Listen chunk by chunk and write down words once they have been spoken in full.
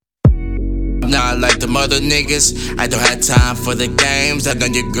Not like the mother niggas, I don't have time for the games. I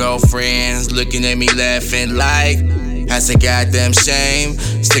done your girlfriends looking at me laughing like that's a goddamn shame.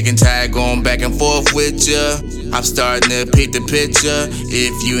 Sick and tired going back and forth with ya. I'm starting to paint the picture.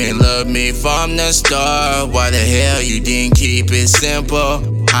 If you ain't love me from the start, why the hell you didn't keep it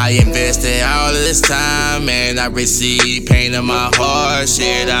simple? I invested all of this time and I received pain in my heart.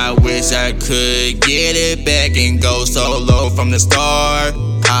 Shit, I wish I could get it back and go solo from the start.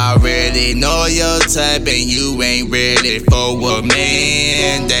 I already know your type and you ain't ready for a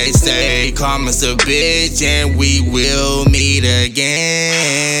man. They say karma's a bitch and we will meet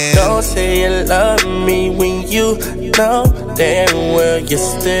again. Don't say you love me when you know damn well you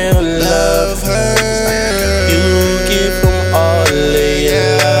still love her. You give them all of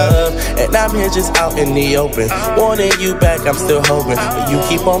your love, and I'm here just out in the open. Wanting you back, I'm still hoping, but you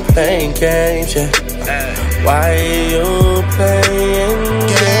keep on playing games, yeah. Why you playing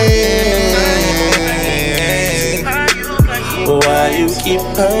games? Why you keep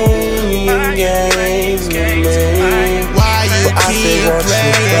playing games with me? Why you keep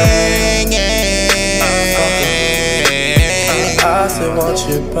playing games? I said want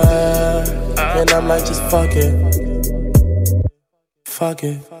you back, and I'm like just fuck it. Fuck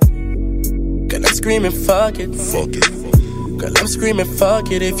it. Girl, I'm screaming fuck it. Fuck it. Girl, I'm screaming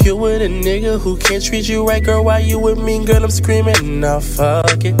fuck it. If you with a nigga who can't treat you right, girl, why you with me? Girl, I'm screaming now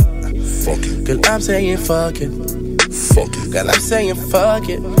fuck it. Fuck it. Girl, I'm saying fuck it. Fuck it. Girl, I'm saying fuck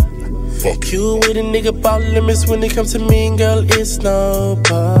it. Fuck you with a nigga about limits when it comes to me, girl, it's no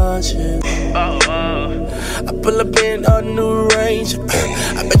budget. I pull up in a new range.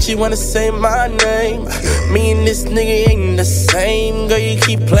 I bet you wanna say my name. Me and this nigga ain't the same. Girl, you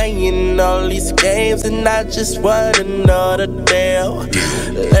keep playing all these games, and I just wanna know the deal.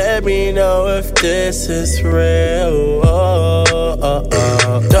 Let me know if this is real.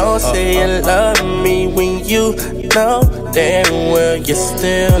 Don't say you love me when you know damn well you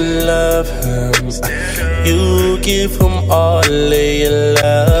still love him. You give him all of your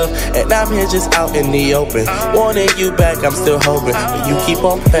love, and I'm here just out in the open. Wanting you back, I'm still hoping, but you keep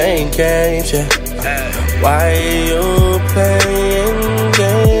on playing games, yeah. Why you playing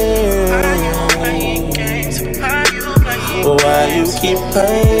games? Why you keep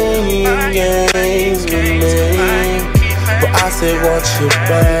playing games with me? But I said want you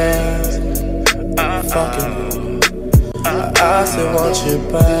back. Fuck it. I said want you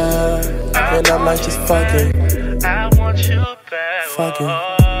back, and I'm like just fuck it. I want you back. Fuck it.